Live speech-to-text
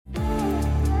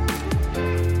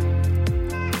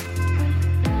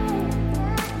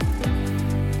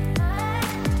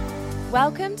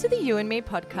Welcome to the You and Me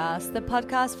podcast, the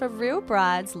podcast for real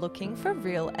brides looking for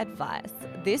real advice.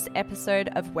 This episode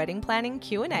of Wedding Planning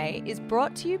Q&A is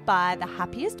brought to you by The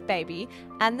Happiest Baby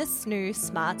and the Snoo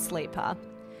Smart Sleeper.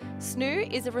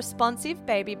 Snoo is a responsive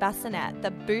baby bassinet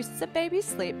that boosts a baby's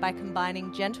sleep by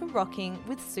combining gentle rocking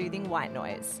with soothing white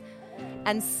noise.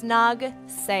 And Snug,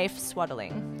 safe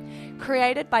swaddling.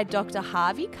 Created by Dr.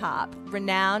 Harvey Karp,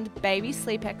 renowned baby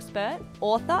sleep expert,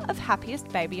 author of Happiest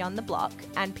Baby on the Block,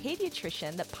 and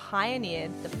pediatrician that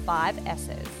pioneered the 5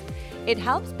 S's. It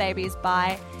helps babies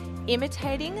by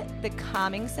imitating the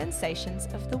calming sensations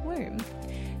of the womb.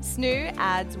 Snoo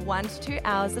adds 1 to 2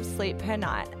 hours of sleep per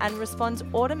night and responds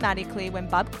automatically when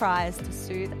bub cries to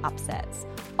soothe upsets,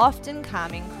 often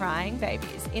calming crying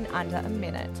babies in under a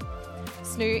minute.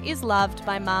 Snoo is loved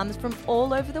by mums from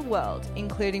all over the world,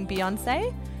 including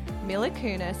Beyonce, Mila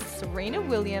Kunis, Serena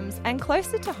Williams, and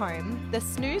closer to home, the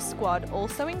Snoo squad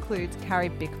also includes Carrie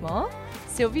Bickmore,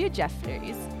 Sylvia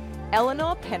Jeffries,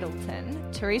 Eleanor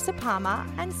Pendleton, Teresa Palmer,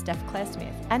 and Steph Claire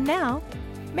Smith. And now,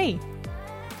 me.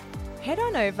 Head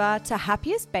on over to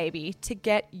Happiest Baby to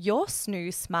get your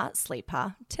Snoo Smart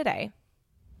Sleeper today.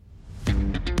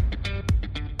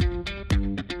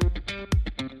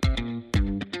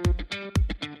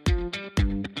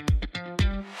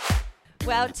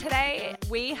 Well, today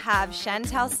we have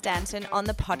Chantelle Stanton on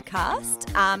the podcast.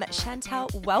 Chantelle,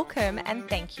 welcome and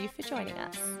thank you for joining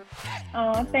us.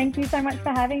 Oh, thank you so much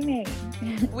for having me.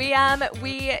 We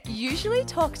usually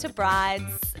talk to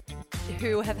brides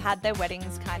who have had their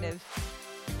weddings kind of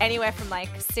anywhere from like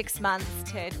 6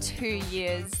 months to 2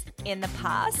 years in the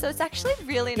past. So it's actually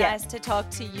really nice to talk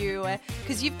to you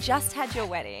because you've just had your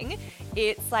wedding.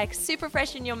 It's like super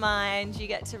fresh in your mind. You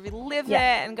get to relive it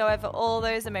and go over all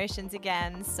those emotions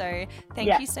again. So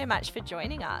thank you so much for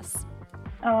joining us.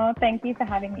 Oh, thank you for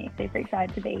having me. Super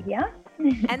excited to be here.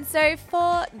 And so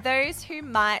for those who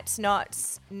might not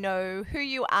know who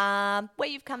you are, where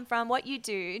you've come from, what you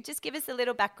do, just give us a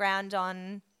little background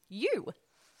on you.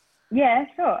 Yeah,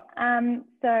 sure.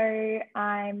 So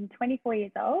I'm 24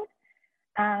 years old.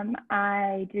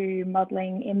 I do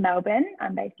modelling in Melbourne.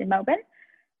 I'm based in Melbourne.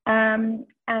 And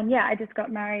I just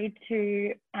got married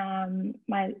to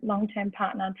my long-term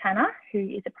partner, Tanner, who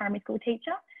is a primary school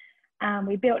teacher.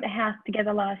 We built a house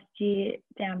together last year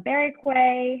down Berwick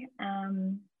Way.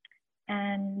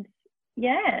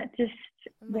 Just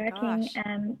working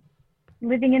and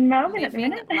living in Melbourne at the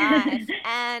minute. Life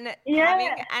and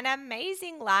having an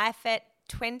amazing life at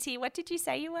 20. What did you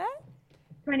say you were?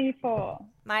 24.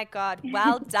 My God,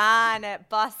 well done,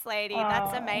 boss lady.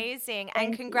 That's amazing.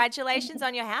 And congratulations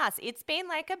on your house. It's been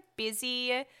like a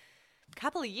busy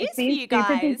couple of years for you guys.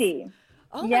 Super busy.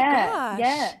 Oh my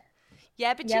gosh.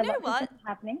 Yeah, but you know what?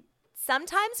 Happening.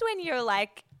 Sometimes when you're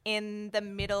like in the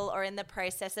middle or in the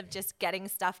process of just getting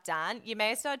stuff done, you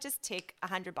may as well just tick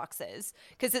 100 boxes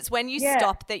because it's when you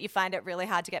stop that you find it really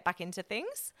hard to get back into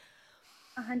things.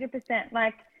 100%.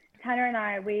 Like Tanner and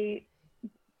I, we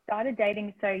started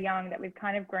dating so young that we've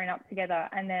kind of grown up together,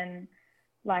 and then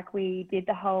like we did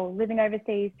the whole living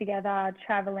overseas together,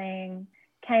 traveling,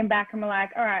 came back and we're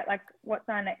like, all right, like what's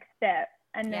our next step?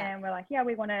 And then we're like,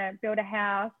 we want to build a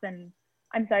house. And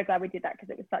I'm so glad we did that because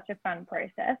it was such a fun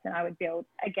process and I would build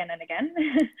again and again.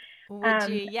 Would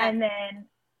you? Yeah. And then,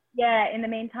 in the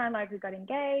meantime, like we got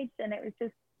engaged and it was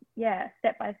just,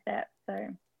 step by step. So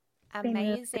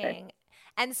amazing.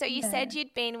 And so you said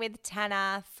you'd been with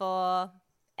Tanner forever.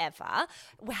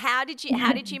 How did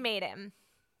you meet him?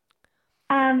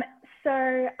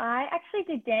 So I actually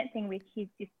did dancing with his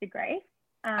sister Grace.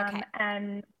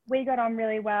 And we got on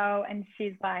really well, and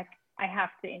she's like, I have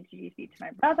to introduce you to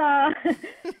my brother.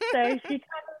 So she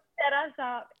kind of set us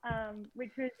up,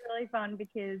 which was really fun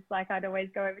because like I'd always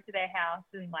go over to their house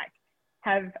and like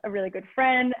have a really good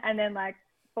friend and then like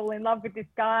fall in love with this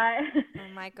guy.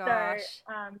 Oh my gosh.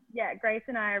 So Grace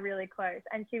and I are really close,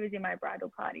 and she was in my bridal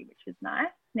party, which was nice.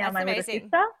 Now that's my amazing. little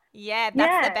sister. Yeah,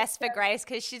 that's the best for Grace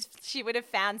because she would have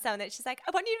found someone that she's like,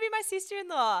 I want you to be my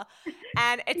sister-in-law.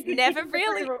 And it's never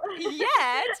really,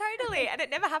 totally. And it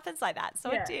never happens like that.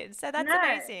 So it did. So that's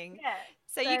amazing. Yeah.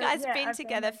 So you guys have been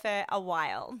together for a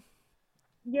while.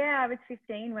 Yeah, I was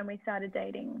 15 when we started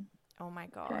dating. Oh my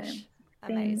gosh.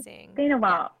 So amazing. Been a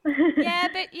while. Yeah,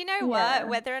 but you know what?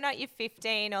 Whether or not you're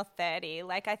 15 or 30,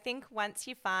 like I think once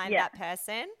you find that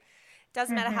person,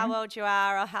 doesn't matter how old you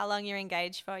are or how long you're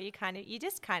engaged for, you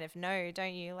just kind of know,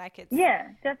 don't you? Like it's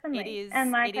definitely. It is,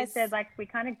 and like I said, like we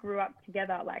kind of grew up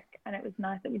together, like, and it was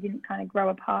nice that we didn't kind of grow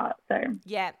apart. So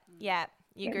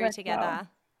you grew together. Well.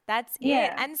 That's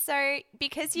it. And so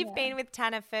because you've been with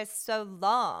Tanner for so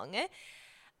long,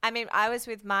 I mean, I was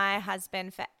with my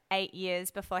husband for 8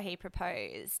 years before he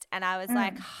proposed, and I was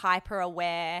like hyper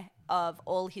aware of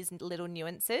all his little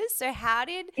nuances. So how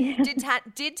did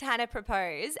Tanner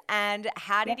propose, and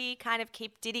how did he kind of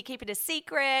did he keep it a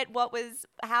secret?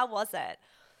 How was it?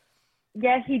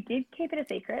 Yeah, he did keep it a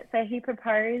secret. So he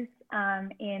proposed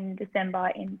in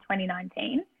December in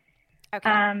 2019. Okay.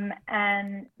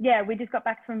 And yeah, we just got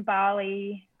back from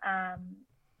Bali.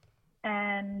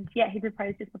 And yeah, he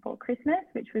proposed just before Christmas,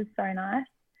 which was so nice.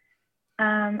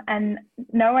 And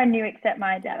no one knew except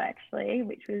my dad, actually,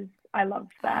 I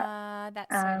loved that.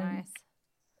 That's so nice.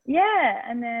 Yeah,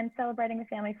 and then celebrating with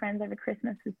family friends over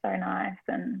Christmas was so nice.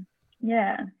 And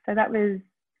yeah, so that was,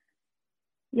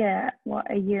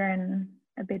 a year and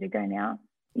a bit ago now.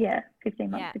 Yeah,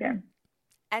 15 months ago.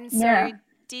 And so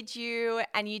did you,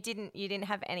 and you didn't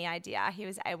have any idea he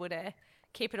was able to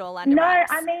keep it all under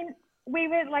wraps? No, I mean, we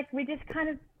just kind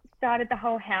of started the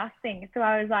whole house thing. So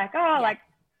I was like,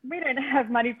 we don't have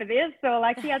money for this, or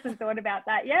like he hasn't thought about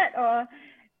that yet, but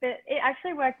it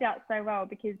actually worked out so well,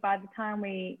 because by the time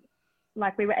we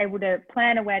were able to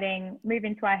plan a wedding, move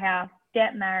into our house,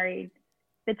 get married,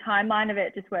 the timeline of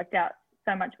it just worked out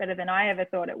so much better than I ever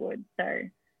thought it would. So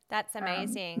that's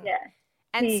amazing. Yeah.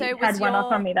 And he so had one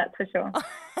off on me, that's for sure.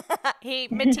 He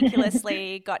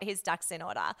meticulously got his ducks in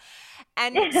order.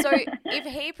 And so if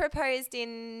he proposed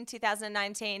in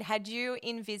 2019, had you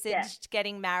envisaged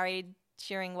getting married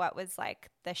during what was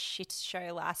like the shit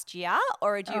show last year,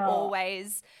 or had you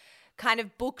always kind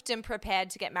of booked and prepared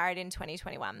to get married in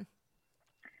 2021?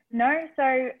 No.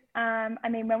 So, I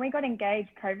mean, when we got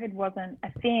engaged, COVID wasn't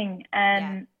a thing.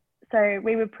 And so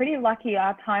we were pretty lucky.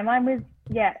 Our timeline was,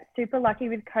 super lucky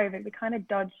with COVID. We kind of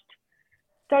dodged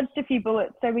a few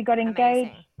bullets. So we got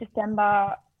engaged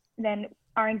December, then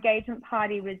our engagement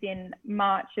party was in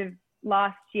March of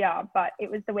last year, but it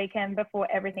was the weekend before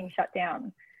everything shut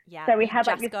down. Yeah. So we had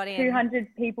like this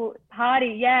 200 people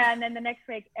party. Yeah. And then the next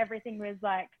week, everything was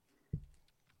like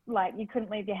you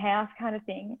couldn't leave your house kind of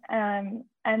thing. And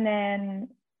then,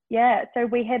 so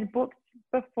we had booked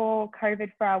before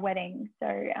COVID for our wedding. So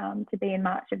to be in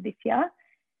March of this year.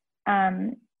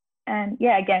 And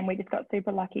again, we just got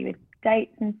super lucky with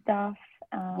dates and stuff.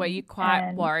 Were you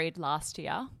quite worried last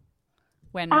year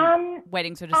when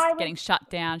weddings were just getting shut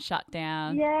down?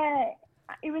 Yeah,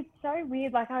 it was so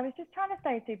weird. Like, I was just trying to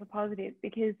stay super positive,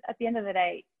 because at the end of the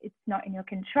day, it's not in your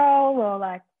control, or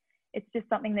like, it's just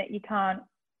something that you can't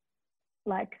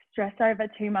like stress over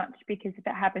too much, because if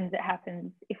it happens, it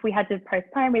happens. If we had to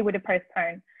postpone, we would have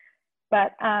postponed.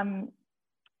 But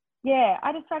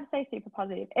I just tried to stay super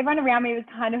positive. Everyone around me was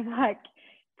kind of like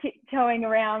tiptoeing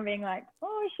around, being like,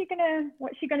 what's she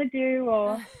gonna do?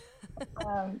 Or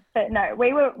but no,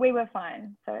 we were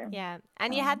fine. So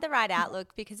and you had the right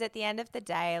outlook, because at the end of the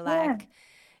day,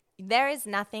 there is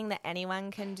nothing that anyone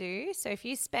can do. So if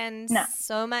you spend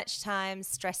so much time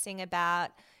stressing about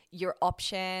your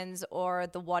options or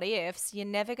the what ifs, you're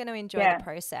never going to enjoy the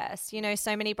process. You know,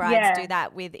 so many brides do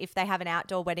that if they have an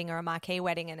outdoor wedding or a marquee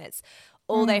wedding, and it's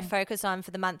all they focus on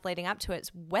for the month leading up to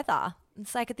it's weather.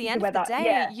 It's like at the end of the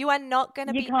day, you are not going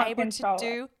to be able to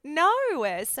do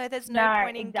so there's no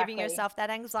point in giving yourself that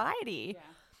anxiety.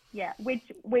 Yeah, which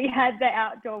we had the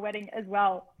outdoor wedding as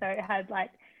well. So it had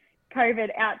like COVID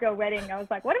outdoor wedding. I was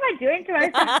like, what am I doing to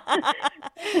myself?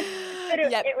 But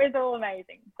it was all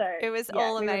amazing. So it was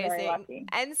all amazing.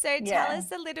 And so tell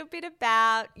us a little bit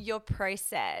about your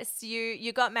process.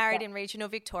 You got married in regional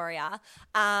Victoria.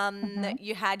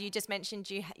 You just mentioned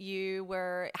you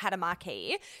had a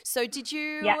marquee. So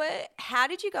how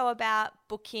did you go about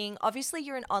booking? Obviously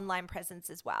you're an online presence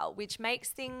as well, which makes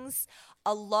things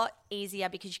a lot easier,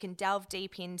 because you can delve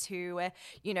deep into,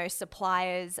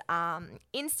 suppliers'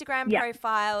 Instagram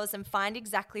profiles and find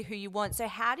exactly who you want. So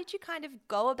how did you kind of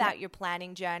go about your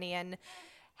planning journey, and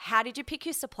how did you pick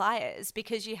your suppliers?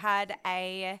 Because you had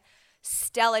a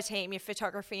stellar team, your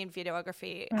photography and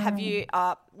videography. Have you,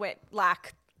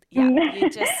 you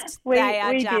just, we the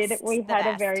had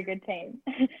best. A very good team.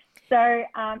 So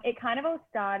it kind of all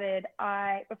started,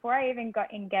 before I even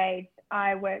got engaged,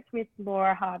 I worked with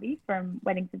Laura Harvey from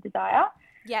Weddings of Desire.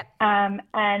 Yep.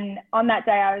 And on that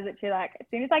day, I was literally like, as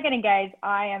soon as I get engaged,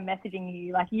 I am messaging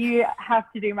you. Like, you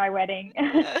have to do my wedding.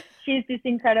 She's just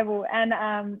incredible.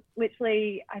 And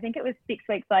literally, I think it was 6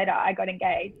 weeks later, I got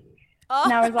engaged. Oh,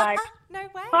 and I was like, no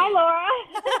way. Hi, Laura.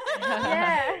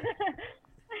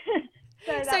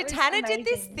 Yeah. So Tanner did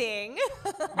this thing.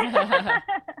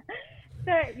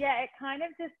 So it kind of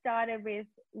just started with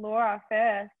Laura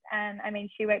first, and I mean,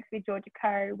 she works with Georgia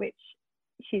Co, which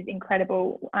she's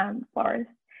incredible florist.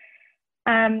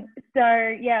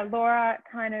 Laura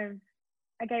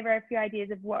I gave her a few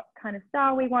ideas of what kind of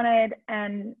style we wanted,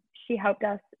 and she helped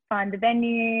us find the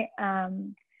venue.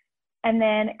 And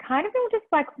then it kind of all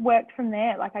just like worked from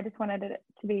there. Like I just wanted it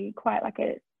to be quite like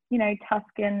a, you know,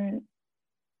 Tuscan,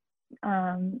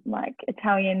 like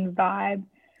Italian vibe.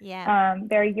 Yeah.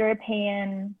 Very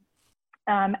European.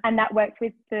 And that worked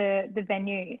with the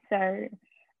venue. So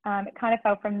it kind of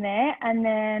fell from there. And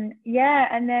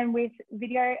then with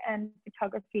video and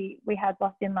photography, we had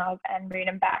Lost in Love and Moon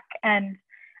and Back. And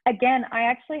again, I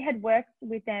actually had worked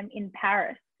with them in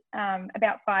Paris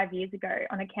about 5 years ago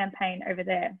on a campaign over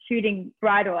there, shooting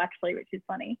bridal actually, which is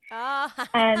funny. Oh,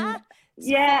 and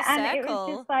yeah, and circle. it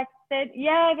was just like,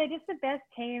 they're just the best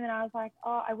team. And I was like,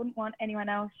 oh, I wouldn't want anyone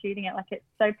else shooting it. Like it's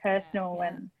so personal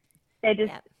and they're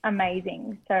just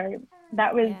amazing. So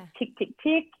that was tick, tick,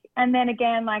 tick. And then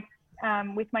again, like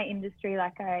with my industry,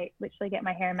 like I literally get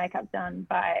my hair and makeup done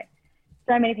by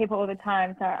so many people all the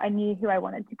time. So I knew who I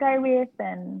wanted to go with.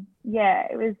 And yeah,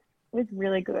 it was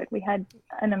really good. We had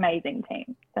an amazing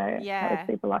team. So I was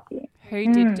super lucky.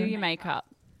 Who did do your makeup?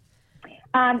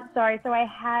 So I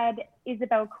had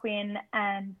Isabel Quinn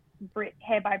and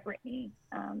Hair by Brittany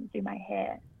do my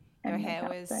hair. Your hair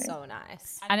was so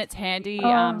nice. And it's handy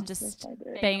just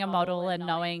being a model and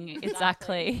knowing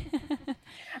exactly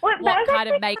what kind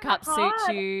of makeup suits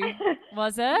you.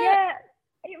 Was it? Yeah,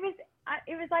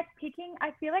 it was like picking.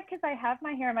 I feel like because I have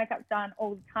my hair and makeup done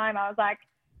all the time, I was like,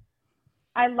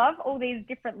 I love all these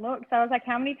different looks. I was like,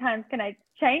 how many times can I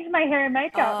change my hair and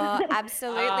makeup? Oh,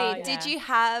 absolutely. Did you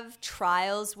have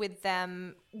trials with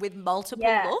them with multiple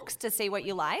looks to see what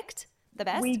you liked the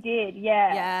best? We did,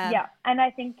 yeah. And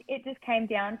I think it just came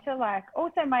down to like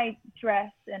also my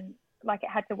dress and like it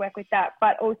had to work with that,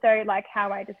 but also like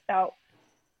how I just felt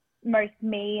most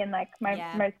me and like my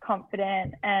most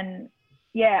confident. And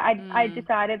I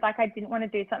decided like I didn't want to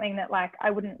do something that like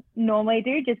I wouldn't normally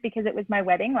do just because it was my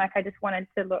wedding. Like I just wanted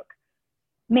to look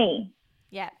me.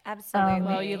 Yeah, absolutely.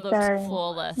 Well, you looked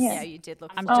flawless. Yeah, you did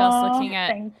look I'm flawless. just looking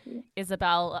at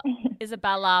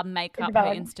Isabella makeup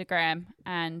her Instagram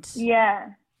and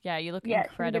you look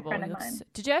incredible.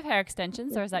 Did you have hair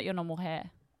extensions or is that your normal hair?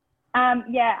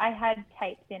 I had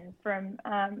tapes in from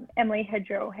Emily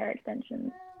Hedrill hair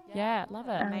extensions. Yeah, love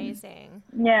it. Amazing.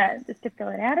 Yeah, just to fill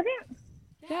it out a bit.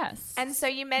 Yes. And so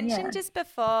you mentioned just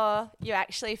before you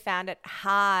actually found it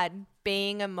hard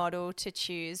being a model to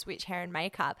choose which hair and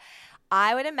makeup.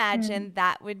 I would imagine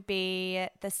that would be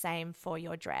the same for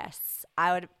your dress.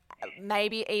 I would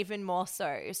maybe even more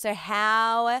so. So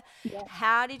how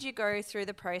did you go through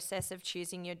the process of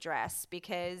choosing your dress?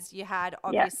 Because you had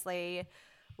obviously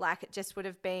like it just would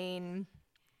have been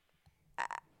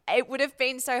it would have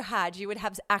been so hard. You would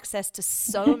have access to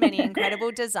so many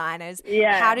incredible designers.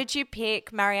 Yeah. How did you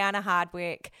pick Mariana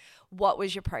Hardwick? What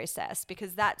was your process?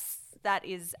 Because that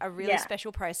is a really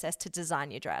special process to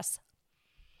design your dress.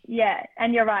 Yeah,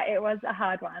 and you're right. It was a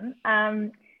hard one.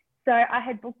 So I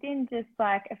had booked in just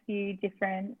like a few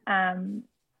different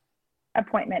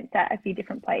appointments at a few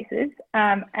different places.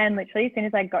 And literally as soon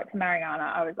as I got to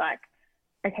Mariana, I was like,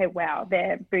 okay, wow,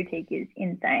 their boutique is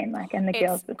insane. Like, and the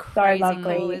girls were so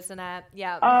lovely. Cool, isn't it?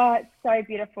 Yeah. Oh, it's so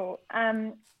beautiful.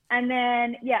 And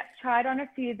then, tried on a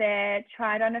few there,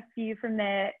 tried on a few from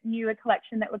their newer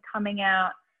collection that were coming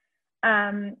out.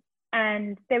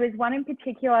 And there was one in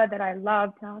particular that I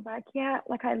loved. And I was like,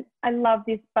 I love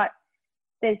this, but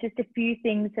there's just a few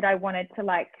things that I wanted to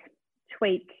like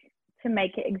tweak to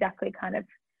make it exactly kind of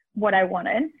what I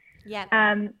wanted. Yeah.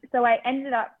 So I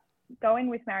ended up going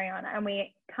with Mariana and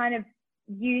we kind of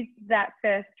used that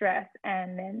first dress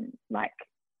and then like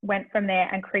went from there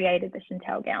and created the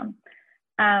Chantelle gown,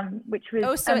 which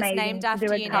was so amazing. It's named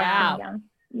after you now.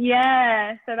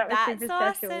 Yeah, so that was super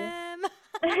awesome.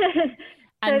 special.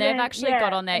 And they've actually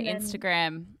got on their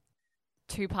Instagram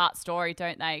 2-part story,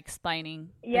 don't they, explaining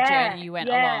the journey you went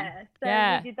along. So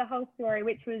we did the whole story,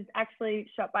 which was actually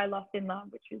shot by Lost in Love,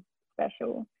 which was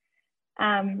special.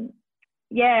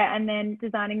 And then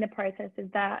designing the process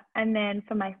of that. And then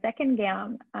for my second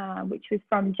gown, which was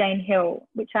from Jane Hill,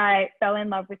 which I fell in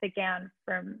love with a gown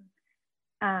from,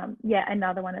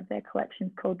 another one of their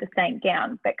collections called the Saint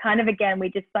Gown. But kind of, again,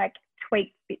 we just like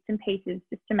tweaked bits and pieces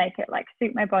just to make it like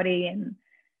suit my body and,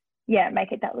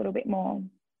 make it that little bit more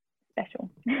special.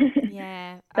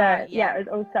 Yeah. It was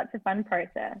all such a fun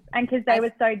process. And because they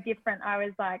were so different, I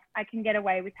was like, I can get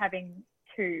away with having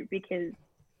two because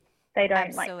they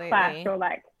don't like clash or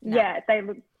like, they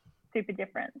look super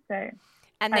different. So,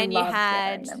 and then you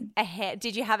had a hair,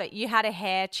 you had a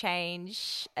hair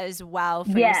change as well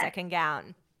for your second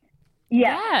gown.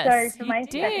 Yeah. Yes, so for my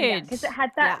second gown, because it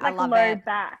had that like low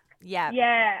back. Yeah.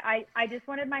 Yeah. I just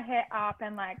wanted my hair up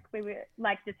and like we were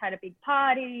like just had a big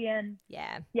party and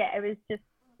it was just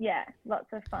yeah, lots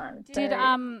of fun. Did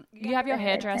you have your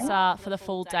hairdresser for the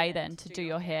full day then to do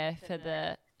your hair for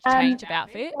the change of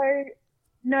outfit? So,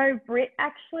 no, Britt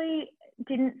actually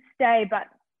didn't stay, but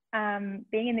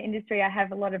being in the industry, I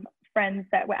have a lot of friends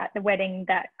that were at the wedding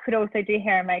that could also do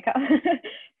hair and makeup.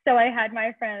 So I had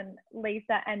my friend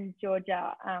Lisa and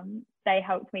Georgia. They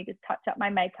helped me just touch up my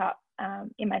makeup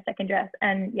in my second dress,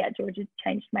 and yeah, Georgia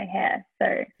changed my hair.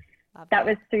 So that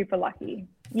was super lucky.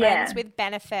 Friends with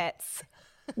benefits.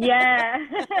 Yeah,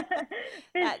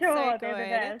 That's sure, so they're the good.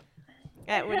 best.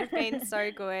 It would have been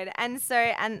so good. And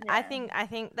I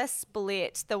think the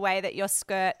split, the way that your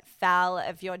skirt fell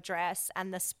of your dress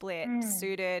and the split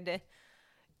suited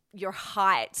your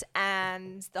height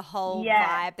and the whole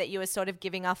vibe that you were sort of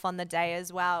giving off on the day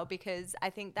as well, because I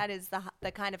think that is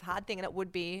the kind of hard thing, and it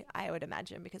would be, I would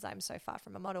imagine, because I'm so far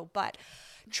from a model, but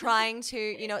trying to,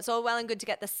 it's all well and good to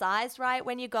get the size right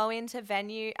when you go into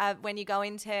when you go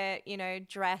into,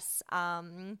 dress,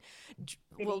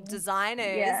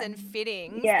 designers and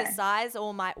fittings, the size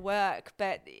all might work,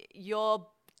 but your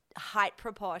height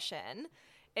proportion,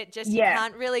 it just, you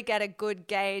can't really get a good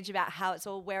gauge about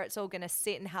where it's all going to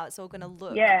sit and how it's all going to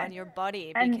look on your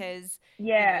body, because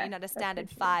you're not a standard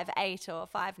 5'8" or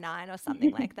 5'9" or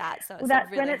something like that. So it's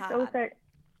really hard. Also,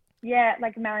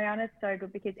 like Mariana's so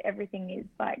good because everything is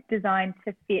like designed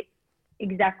to fit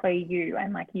exactly you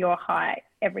and like your height,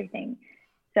 everything.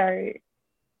 So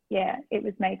yeah, it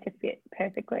was made to fit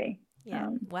perfectly.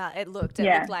 Yeah. Well, it looked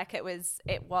like it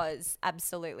was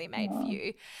absolutely made for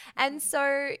you. And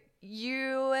so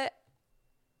you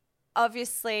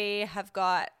obviously have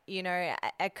got,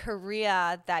 a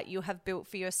career that you have built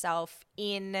for yourself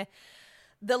in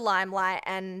the limelight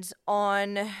and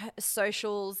on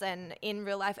socials and in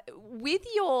real life with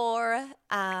your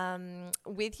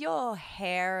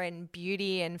hair and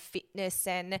beauty and fitness,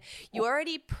 and you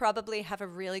already probably have a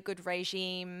really good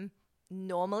regime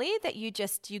normally that you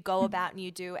go about and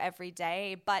you do every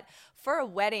day. But for a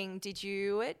wedding, did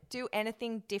you do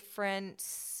anything different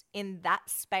in that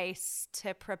space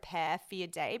to prepare for your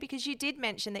day? Because you did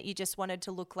mention that you just wanted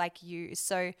to look like you.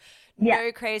 So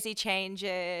no crazy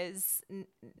changes.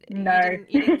 No.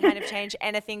 You didn't kind of change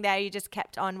anything there. You just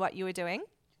kept on what you were doing.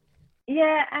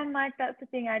 Yeah, and like that's the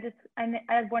thing. I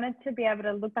wanted to be able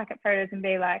to look back at photos and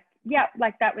be like, yeah,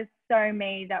 like that was so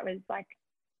me. That was like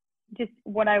just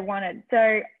what I wanted.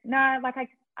 So no, like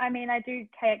I mean, I do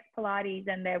KX Pilates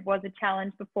and there was a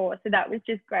challenge before. So that was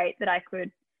just great that I could,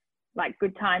 like,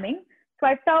 good timing. So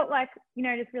I felt like,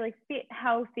 just really fit,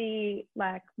 healthy,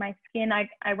 like my skin. I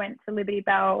went to Liberty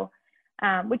Bell,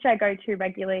 which I go to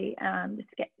regularly, just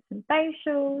to get some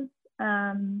facials.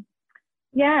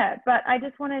 But I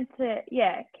just wanted to,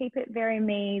 keep it very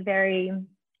me, very,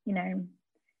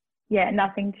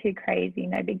 nothing too crazy,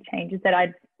 no big changes that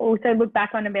I'd also look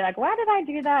back on and be like, why did I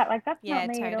do that? Like, that's not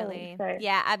me totally. at all. So,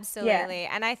 yeah, absolutely.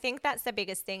 And I think that's the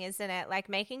biggest thing, isn't it? Like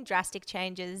making drastic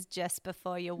changes just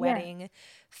before your wedding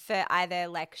for either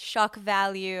like shock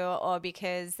value or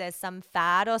because there's some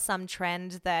fad or some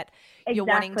trend that you're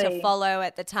wanting to follow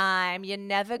at the time. You're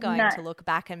never going to look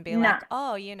back and be like,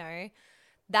 oh,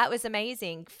 that was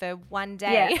amazing for one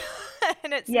day.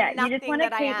 And it's nothing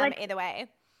that I am either way.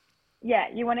 Yeah,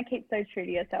 you want to keep so true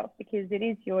to yourself because it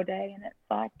is your day, and it's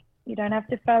like you don't have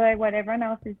to follow what everyone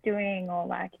else is doing, or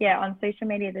like, on social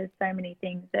media there's so many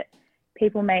things that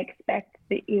people may expect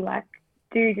that you like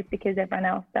do just because everyone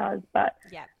else does. But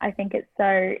I think it's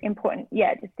so important,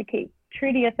 just to keep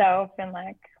true to yourself and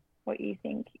like what you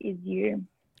think is you.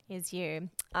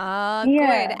 Oh,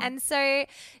 good. And so,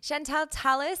 Chantelle,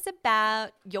 tell us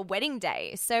about your wedding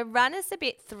day. So run us a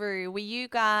bit through.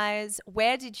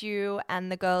 Where did you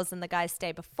and the girls and the guys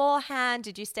stay beforehand?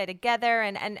 Did you stay together?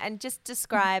 And just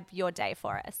describe your day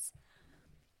for us.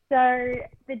 So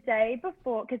the day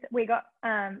before, because we got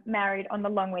married on the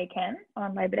long weekend,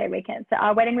 on Labor Day weekend. So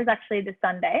our wedding was actually the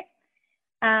Sunday.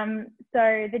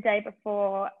 So the day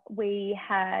before, we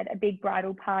had a big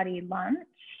bridal party lunch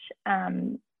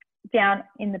down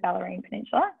in the Bellarine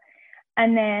Peninsula.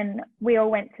 And then we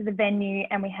all went to the venue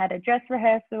and we had a dress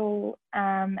rehearsal.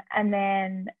 And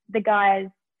then the guys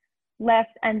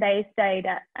left and they stayed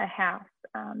at a house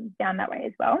down that way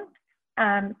as well.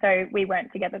 So we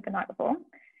weren't together the night before.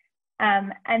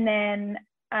 And then,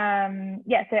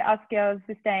 so us girls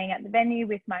were staying at the venue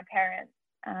with my parents,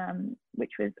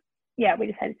 which was, we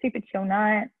just had a super chill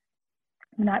night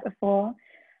the night before.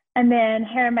 And then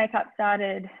hair and makeup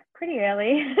started pretty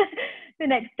early the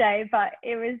next day, but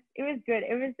it was good.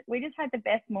 We just had the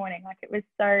best morning. Like, it was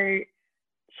so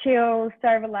chill, so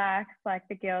relaxed. Like,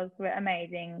 the girls were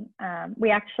amazing. We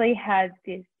actually had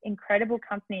this incredible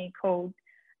company called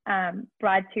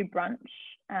bride to brunch.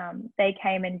 They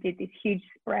came and did this huge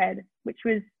spread, which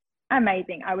was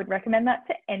amazing. I would recommend that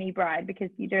to any bride because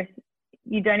you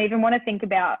don't even want to think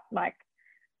about like,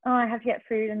 oh, I have to get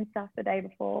food and stuff the day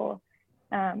before.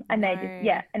 And they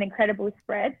just, an incredible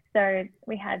spread. So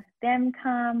we had them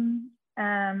come,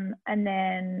 and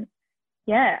then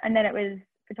it was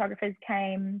photographers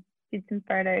came, did some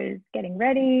photos getting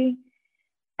ready.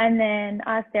 And then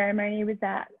our ceremony was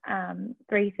at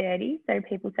 3:30. So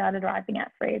people started arriving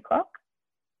at 3:00.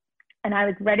 And I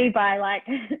was ready by like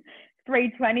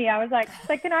 3:20. I was like,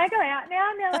 so can I go out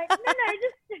now? And they're like, no,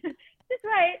 just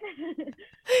wait.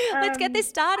 Let's get this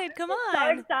started. Come on. So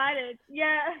excited.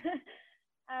 Yeah.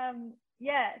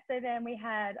 So then we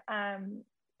had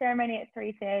ceremony at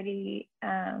 3:30,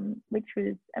 which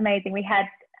was amazing. We had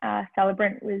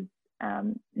celebrant was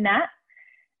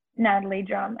Natalie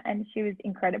Drum, and she was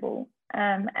incredible.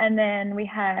 And then we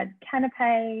had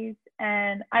canapes,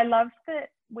 and I loved that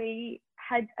we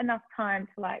had enough time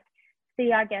to like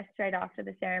see our guests straight after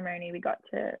the ceremony. We got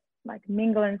to like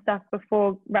mingle and stuff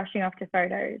before rushing off to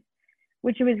photos,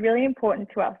 which was really important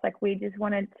to us. Like we just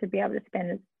wanted to be able to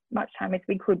spend as much time as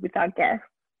we could with our guests.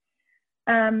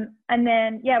 And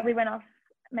then, we went off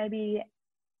maybe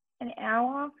an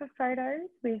hour for photos.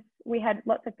 We had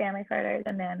lots of family photos,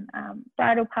 and then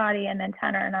bridal party, and then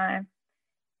Tanner and I.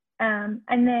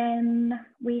 And then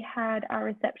we had our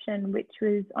reception, which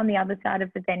was on the other side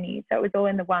of the venue. So it was all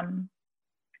in the one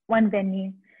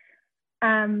venue.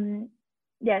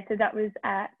 So that was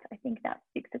at, I think about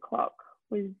 6:00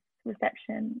 was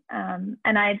reception. And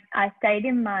I stayed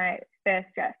in my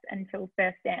first dress until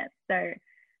first dance. So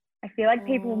I feel like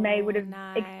people would have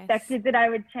expected that I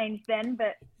would change then,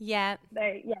 but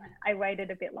I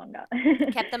waited a bit longer.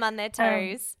 Kept them on their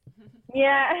toes.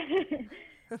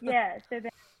 So then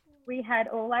we had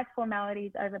all like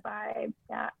formalities over by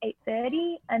about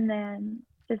 8:30, and then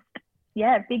just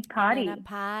big party.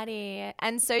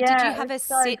 And so did you have a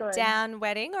sit-down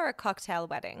wedding or a cocktail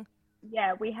wedding?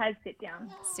 Yeah, we had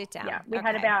sit-down. Yeah, we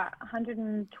had about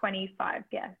 125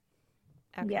 guests.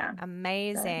 Okay,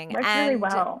 amazing. So worked really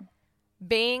well.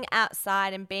 Being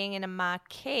outside and being in a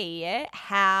marquee,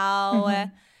 how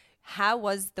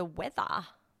was the weather?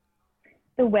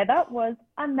 The weather was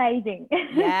amazing.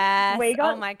 Yes. We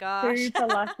got oh my gosh. super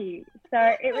lucky.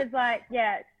 So it was like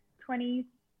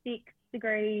 26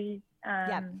 degrees.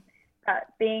 But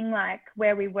being like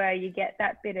where we were, you get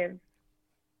that bit of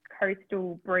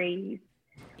coastal breeze.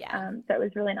 So it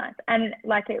was really nice, and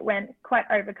like it went quite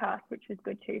overcast, which was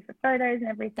good too for photos and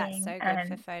everything. That's so good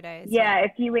for photos.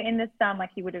 If you were in the sun, like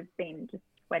you would have been just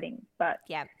sweating. But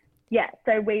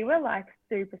so we were like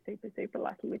super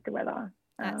lucky with the weather.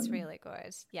 That's really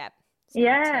good. Yep. So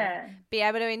be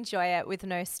able to enjoy it with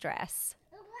no stress.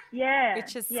 Yeah.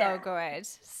 Which is so good.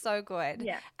 So good.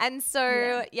 Yeah. And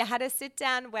so you had a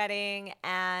sit-down wedding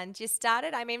and you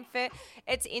started,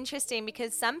 it's interesting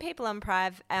because some people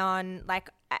on like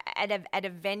at a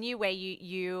venue where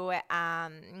you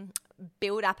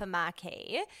build up a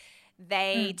marquee,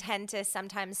 they tend to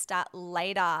sometimes start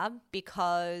later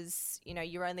because,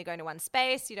 you're only going to one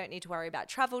space. You don't need to worry about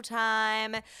travel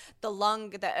time.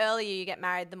 The earlier you get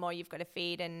married, the more you've got to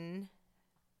feed and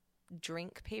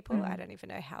drink people. I don't even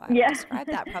know how I would describe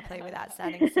that properly without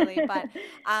sounding silly. But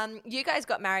you guys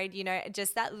got married,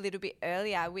 just that little bit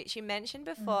earlier, which you mentioned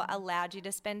before allowed you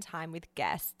to spend time with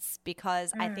guests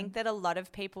because I think that a lot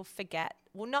of people forget,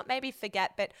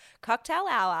 but cocktail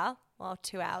hour,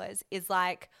 2 hours, is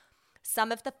like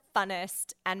some of the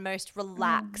funnest and most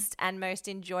relaxed and most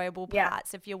enjoyable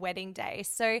parts of your wedding day.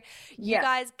 So you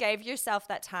guys gave yourself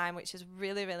that time, which is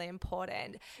really, really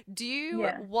important.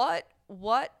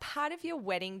 What part of your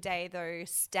wedding day though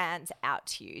stands out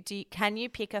to you? Can you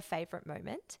pick a favorite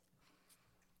moment?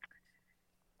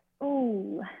 There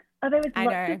was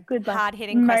lots of good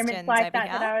hard-hitting moments like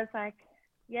that I was like,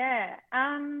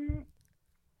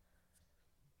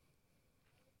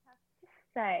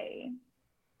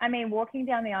 walking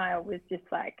down the aisle was just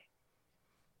like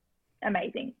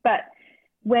amazing. But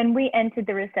when we entered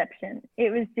the reception,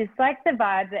 it was just like the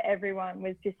vibe that everyone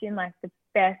was just in like the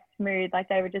best mood. Like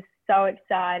they were just so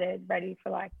excited, ready for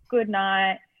like good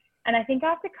night. And I think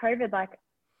after COVID, like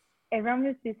everyone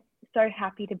was just so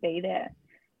happy to be there.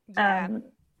 And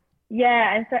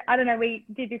so I don't know, we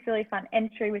did this really fun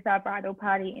entry with our bridal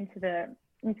party into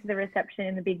the reception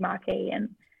in the big marquee,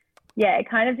 and it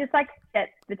kind of just like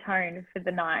sets the tone for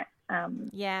the night.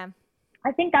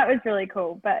 I think that was really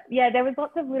cool. But there was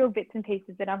lots of little bits and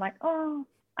pieces that I'm like,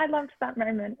 I loved that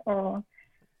moment, or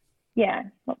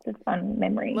lots of fun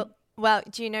memories. Well,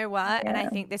 do you know what? Yeah. And I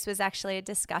think this was actually a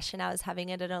discussion I was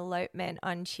having at an elopement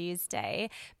on Tuesday.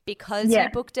 Because you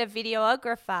booked a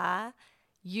videographer,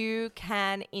 you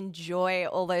can enjoy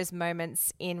all those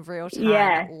moments in real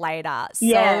time later.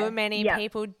 So many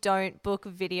people don't book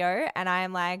video, and I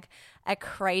am like a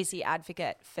crazy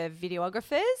advocate for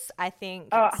videographers. I think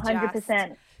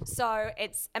 100%. So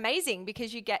it's amazing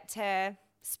because you get to,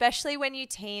 especially when you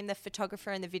team the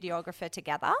photographer and the videographer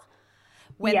together,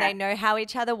 when they know how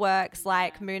each other works,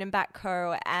 like Moon and Back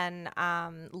Co. and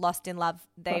Lost in Love,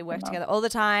 they work together all the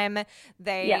time.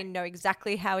 They know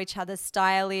exactly how each other's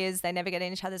style is. They never get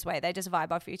in each other's way. They just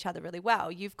vibe off each other really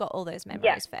well. You've got all those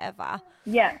memories forever.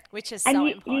 Yeah. Which is and so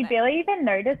you, important. You barely even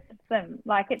noticed them.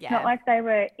 Like, it's not like they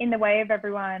were in the way of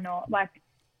everyone or like,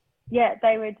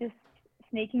 they were just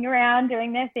sneaking around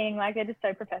doing their thing. Like, they're just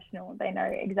so professional. They know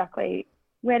exactly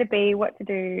where to be, what to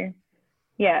do.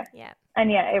 Yeah. Yeah. And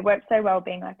it worked so well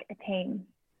being like a team.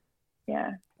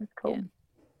 Yeah, it's cool.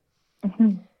 Yeah.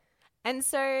 And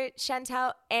so,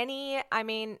 Chantelle,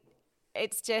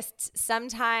 it's just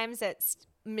sometimes it's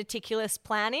meticulous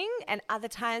planning and other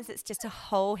times it's just a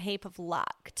whole heap of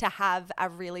luck to have a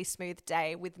really smooth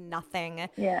day with nothing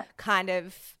kind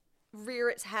of rear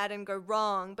its head and go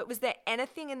wrong. But was there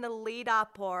anything in the lead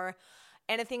up or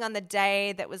anything on the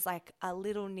day that was like a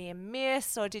little near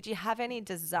miss, or did you have any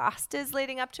disasters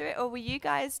leading up to it, or were you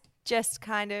guys just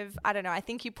kind of, I don't know, I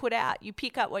think you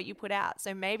pick up what you put out,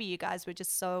 so maybe you guys were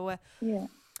just so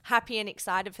happy and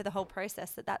excited for the whole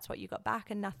process that's what you got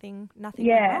back and nothing went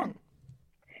wrong.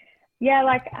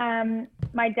 Like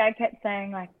my dad kept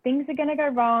saying like things are going to go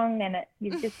wrong and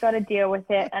you've just got to deal with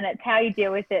it, and it's how you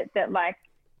deal with it that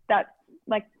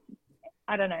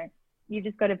I don't know, you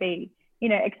just got to be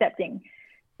accepting.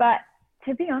 But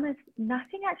to be honest,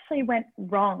 nothing actually went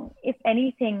wrong. If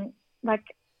anything, like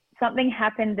something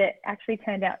happened that actually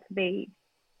turned out to be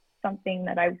something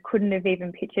that I couldn't have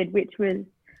even pictured, which was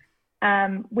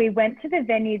we went to the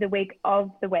venue the week of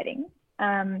the wedding,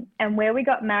 and where we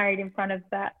got married in front of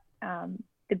that,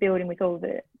 the building with all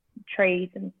the trees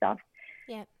and stuff.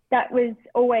 Yeah. That was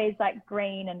always like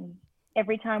green, and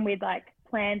every time we'd like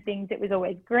plan things, it was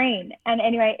always green. And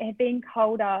anyway, it had been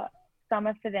colder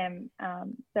summer for them,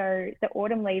 so the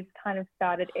autumn leaves kind of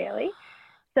started early.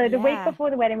 So the week before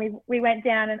the wedding, we went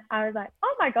down, and I was like,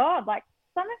 oh my god, like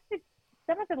some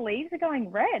of the leaves are going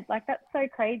red, like that's so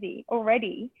crazy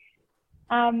already.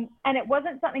 And it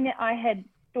wasn't something that I had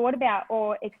thought about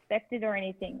or expected or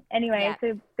anything. Anyway,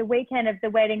 so the weekend of the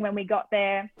wedding, when we got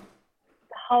there,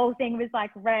 the whole thing was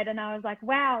like red, and I was like,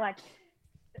 wow, like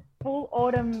full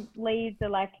autumn leaves are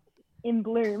like in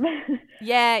bloom.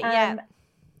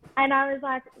 And I was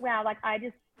like, wow, like I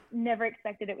just never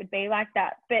expected it would be like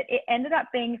that. But it ended up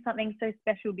being something so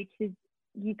special because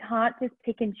you can't just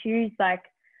pick and choose like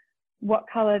what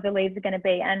color the leaves are going to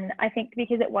be. And I think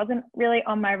because it wasn't really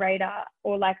on my radar,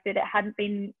 or like that it hadn't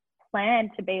been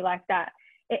planned to be like that,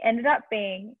 it ended up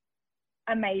being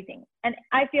amazing. And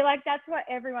I feel like that's what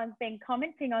everyone's been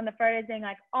commenting on the photos, being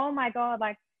like, oh my God,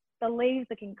 like the leaves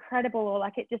look incredible, or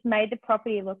like it just made the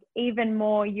property look even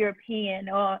more European,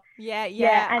 or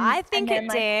I think it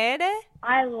did.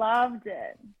 I loved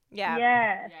it.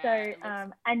 So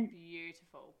and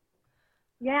beautiful.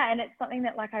 And it's something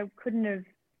that like I couldn't have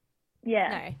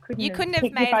you couldn't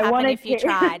have made it happen if you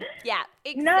tried.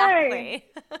 Exactly.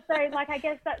 No. So like I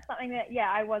guess that's something that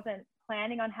I wasn't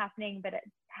planning on happening, but it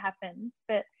happened.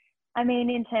 But I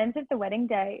mean, in terms of the wedding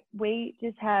day, we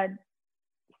just had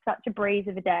such a breeze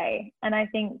of a day, and I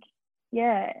think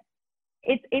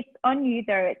it's on you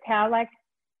though. It's how, like,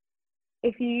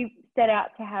 if you set out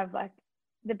to have like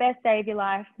the best day of your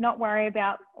life, not worry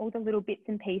about all the little bits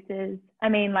and pieces. I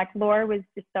mean, like Laura was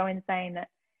just so insane that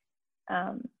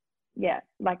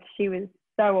like she was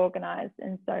so organized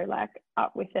and so like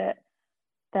up with it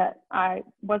that I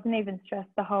wasn't even stressed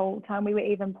the whole time we were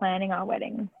even planning our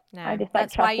wedding. No, I just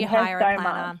that's why you hire a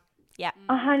planner. Yeah,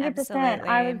 100%.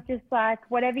 I was just like,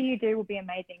 whatever you do will be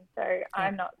amazing. So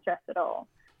I'm not stressed at all.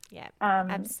 Yeah,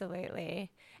 absolutely.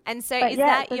 And so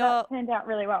that turned out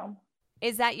really well.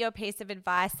 Is that your piece of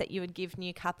advice that you would give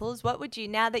new couples? What would you,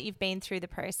 now that you've been through the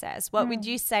process, what would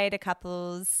you say to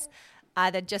couples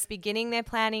either just beginning their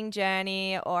planning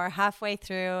journey or halfway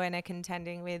through and are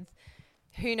contending with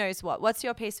who knows what? What's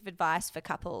your piece of advice for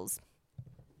couples?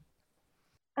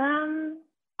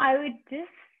 I would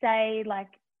just say, like,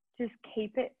 just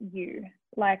keep it you.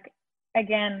 Like,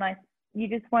 again, like, you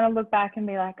just want to look back and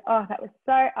be like, oh, that was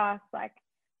so us. Like,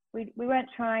 we weren't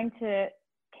trying to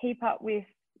keep up with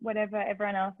whatever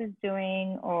everyone else is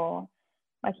doing, or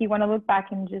like you want to look back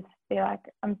and just be like,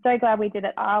 I'm so glad we did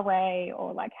it our way,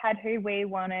 or like had who we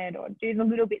wanted, or do the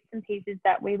little bits and pieces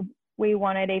that we we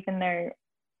wanted, even though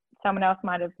someone else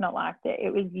might have not liked it.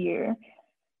 It was you.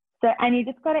 So, and you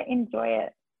just got to enjoy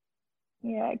it.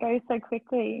 Yeah, it goes so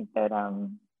quickly, but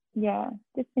yeah,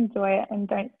 just enjoy it and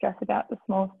don't stress about the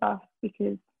small stuff,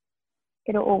 because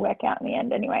it'll all work out in the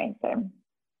end anyway. So,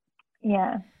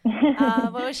 yeah.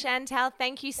 Well, Chantelle,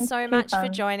 thank you so much for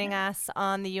joining us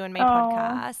on the You and Me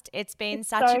podcast. It's been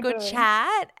such a good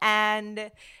chat,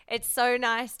 and it's so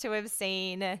nice to have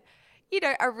seen, you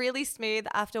know, a really smooth,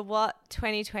 after what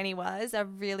 2020 was, a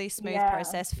really smooth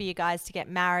process for you guys to get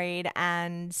married,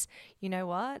 and you know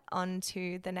what, on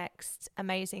to the next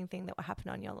amazing thing that will happen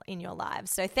in your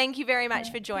lives. So thank you very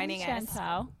much for joining us.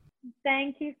 Chantelle.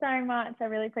 Thank you so much. I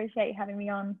really appreciate you having me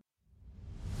on.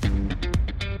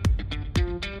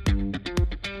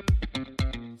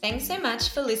 Thanks so much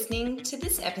for listening to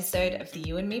this episode of the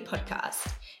You and Me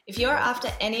podcast. If you're after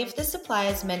any of the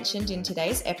suppliers mentioned in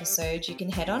today's episode, you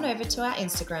can head on over to our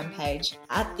Instagram page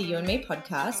at the You and Me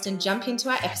podcast and jump into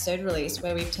our episode release,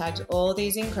 where we've tagged all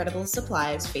these incredible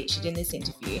suppliers featured in this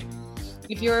interview.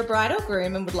 If you're a bride or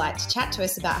groom and would like to chat to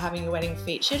us about having your wedding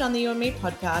featured on the You and Me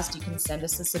podcast, you can send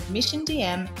us a submission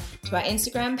DM to our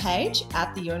Instagram page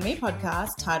at the You and Me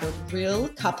podcast titled Real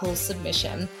Couple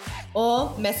Submission,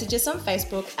 or message us on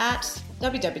Facebook at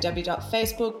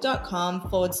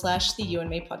www.facebook.com/the You and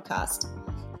Me podcast.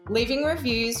 Leaving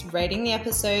reviews, rating the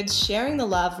episodes, sharing the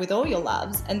love with all your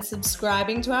loves, and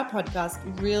subscribing to our podcast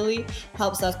really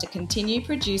helps us to continue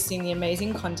producing the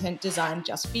amazing content designed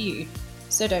just for you.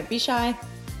 So don't be shy.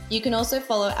 You can also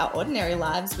follow our ordinary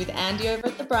lives with Andy over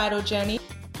at The Bridal Journey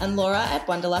and Laura at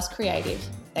Wanderlust Creative.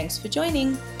 Thanks for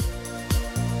joining.